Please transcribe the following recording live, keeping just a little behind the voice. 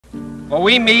for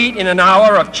we meet in an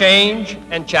hour of change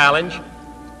and challenge,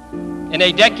 in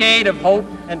a decade of hope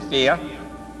and fear,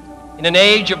 in an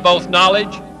age of both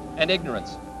knowledge and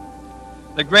ignorance.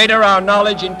 The greater our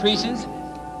knowledge increases,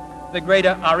 the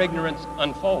greater our ignorance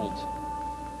unfolds.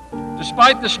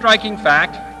 Despite the striking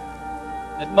fact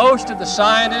that most of the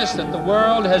scientists that the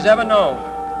world has ever known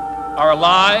are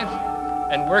alive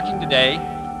and working today,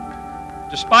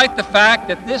 despite the fact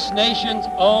that this nation's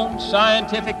own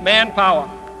scientific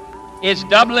manpower is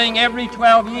doubling every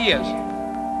 12 years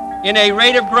in a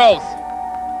rate of growth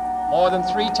more than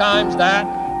 3 times that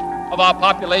of our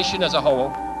population as a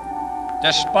whole,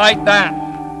 despite that,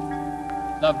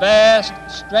 the vast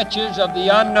stretches of the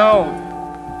unknown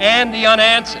and the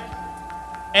unanswered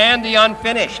and the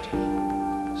unfinished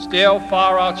still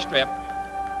far outstrip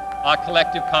our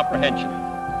collective comprehension.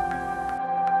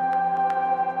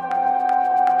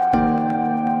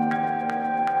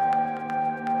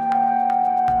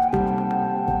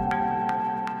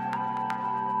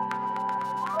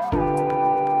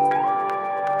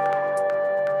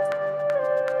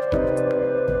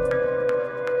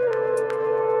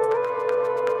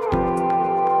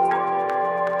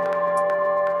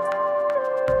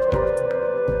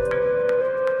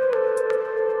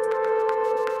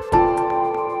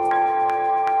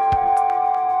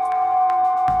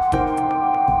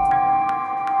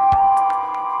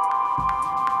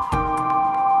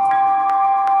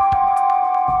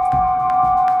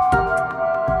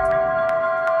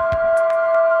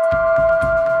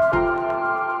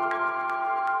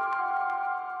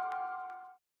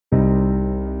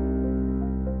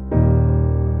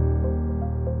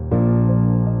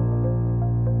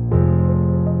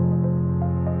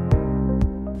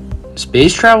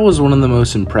 Space travel is one of the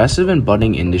most impressive and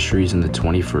budding industries in the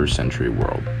 21st century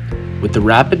world. With the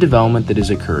rapid development that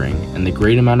is occurring and the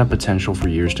great amount of potential for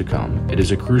years to come, it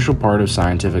is a crucial part of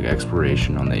scientific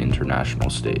exploration on the international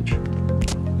stage.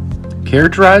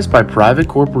 Characterized by private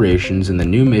corporations and the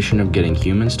new mission of getting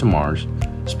humans to Mars,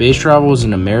 space travel is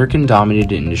an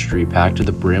American-dominated industry packed to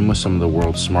the brim with some of the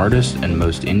world's smartest and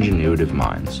most ingenuitive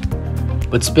minds.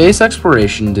 But space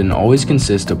exploration didn't always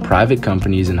consist of private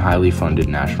companies and highly funded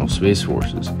national space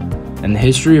forces, and the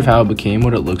history of how it became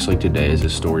what it looks like today is a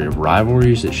story of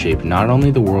rivalries that shaped not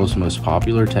only the world's most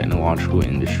popular technological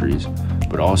industries,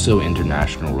 but also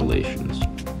international relations.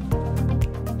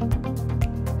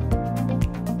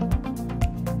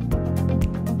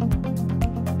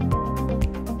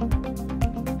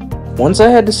 Once I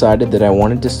had decided that I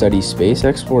wanted to study space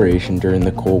exploration during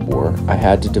the Cold War, I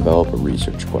had to develop a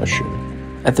research question.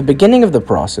 At the beginning of the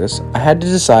process, I had to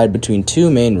decide between 2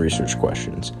 main research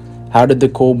questions. How did the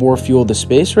Cold War fuel the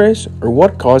space race, or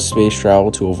what caused space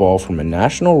travel to evolve from a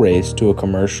national race to a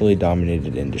commercially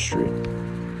dominated industry?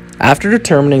 After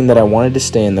determining that I wanted to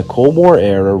stay in the Cold War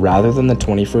era rather than the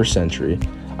 21st century,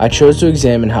 I chose to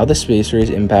examine how the space race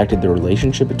impacted the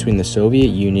relationship between the Soviet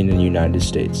Union and the United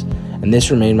States, and this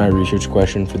remained my research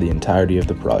question for the entirety of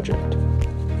the project.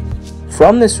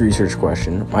 From this research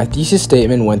question, my thesis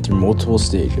statement went through multiple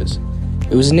stages.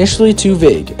 It was initially too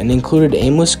vague and included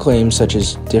aimless claims such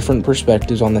as different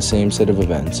perspectives on the same set of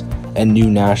events and new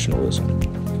nationalism.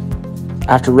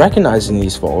 After recognizing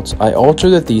these faults, I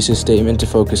altered the thesis statement to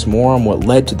focus more on what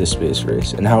led to the space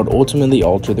race and how it ultimately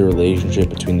altered the relationship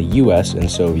between the US and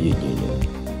Soviet Union.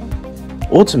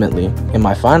 Ultimately, in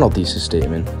my final thesis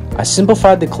statement, I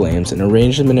simplified the claims and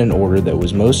arranged them in an order that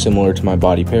was most similar to my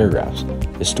body paragraphs: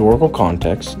 historical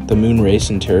context, the moon race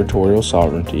and territorial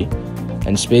sovereignty,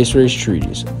 and space race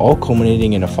treaties, all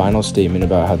culminating in a final statement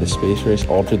about how the space race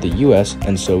altered the US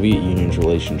and Soviet Union's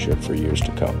relationship for years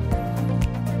to come.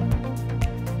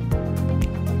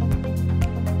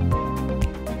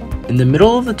 In the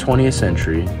middle of the 20th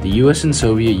century, the US and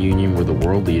Soviet Union were the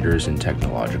world leaders in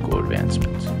technological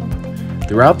advancements.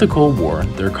 Throughout the Cold War,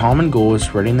 their common goal of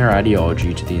spreading their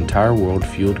ideology to the entire world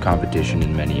fueled competition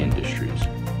in many industries.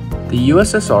 The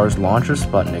USSR's launch of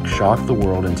Sputnik shocked the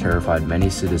world and terrified many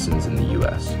citizens in the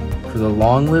US, for the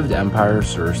long-lived empire of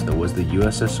serfs that was the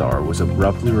USSR was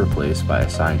abruptly replaced by a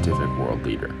scientific world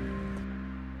leader.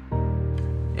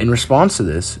 In response to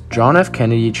this, John F.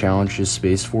 Kennedy challenged his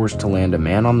Space Force to land a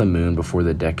man on the moon before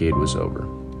the decade was over.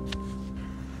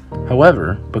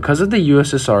 However, because of the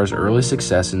USSR's early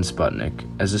success in Sputnik,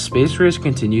 as the space race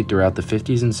continued throughout the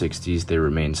 50s and 60s, they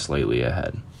remained slightly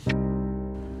ahead.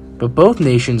 But both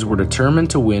nations were determined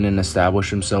to win and establish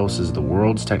themselves as the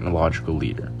world's technological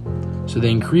leader, so they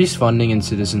increased funding and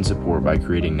citizen support by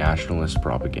creating nationalist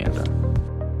propaganda.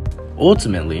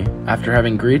 Ultimately, after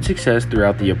having great success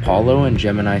throughout the Apollo and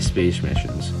Gemini space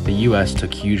missions, the US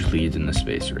took huge leads in the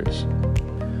space race.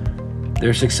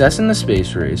 Their success in the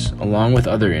space race, along with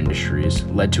other industries,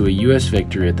 led to a U.S.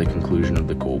 victory at the conclusion of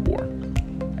the Cold War.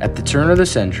 At the turn of the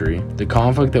century, the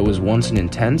conflict that was once an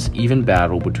intense, even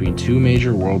battle between two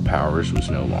major world powers was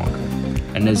no longer.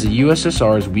 And as the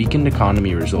USSR's weakened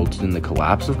economy resulted in the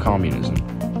collapse of communism,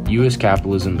 U.S.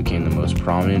 capitalism became the most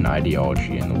prominent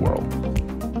ideology in the world.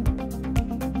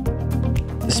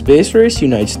 The space race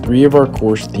unites three of our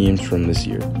course themes from this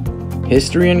year: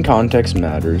 history and context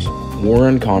matters, war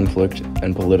and conflict,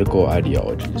 and political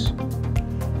ideologies.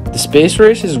 The space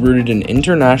race is rooted in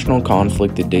international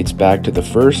conflict that dates back to the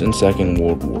First and Second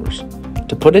World Wars.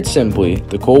 To put it simply,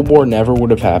 the Cold War never would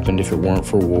have happened if it weren't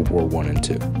for World War I and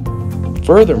II.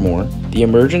 Furthermore, the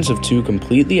emergence of two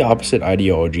completely opposite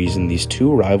ideologies in these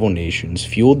two rival nations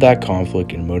fueled that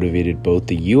conflict and motivated both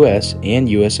the US and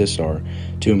USSR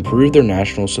to improve their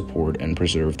national support and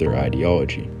preserve their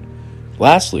ideology.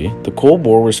 Lastly, the Cold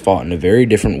War was fought in a very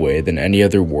different way than any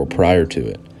other war prior to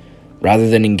it. Rather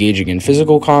than engaging in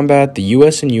physical combat, the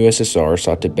US and USSR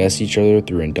sought to best each other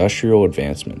through industrial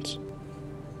advancements.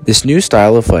 This new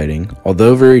style of fighting,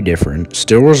 although very different,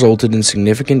 still resulted in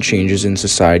significant changes in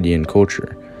society and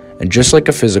culture, and just like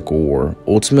a physical war,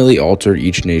 ultimately altered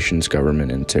each nation's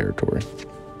government and territory.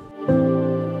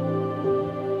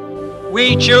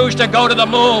 We choose to go to the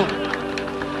moon.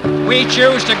 We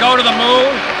choose to go to the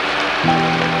moon.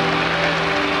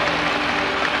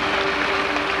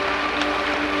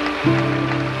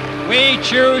 We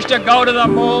choose to go to the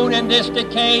moon in this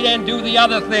decade and do the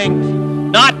other things,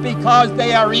 not because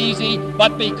they are easy,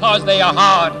 but because they are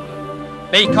hard.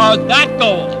 Because that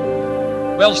goal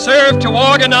will serve to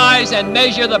organize and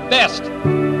measure the best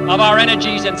of our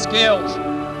energies and skills.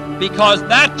 Because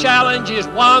that challenge is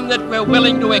one that we're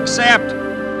willing to accept,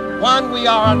 one we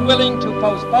are unwilling to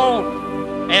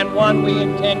postpone, and one we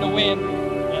intend to win,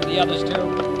 and the others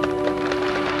too.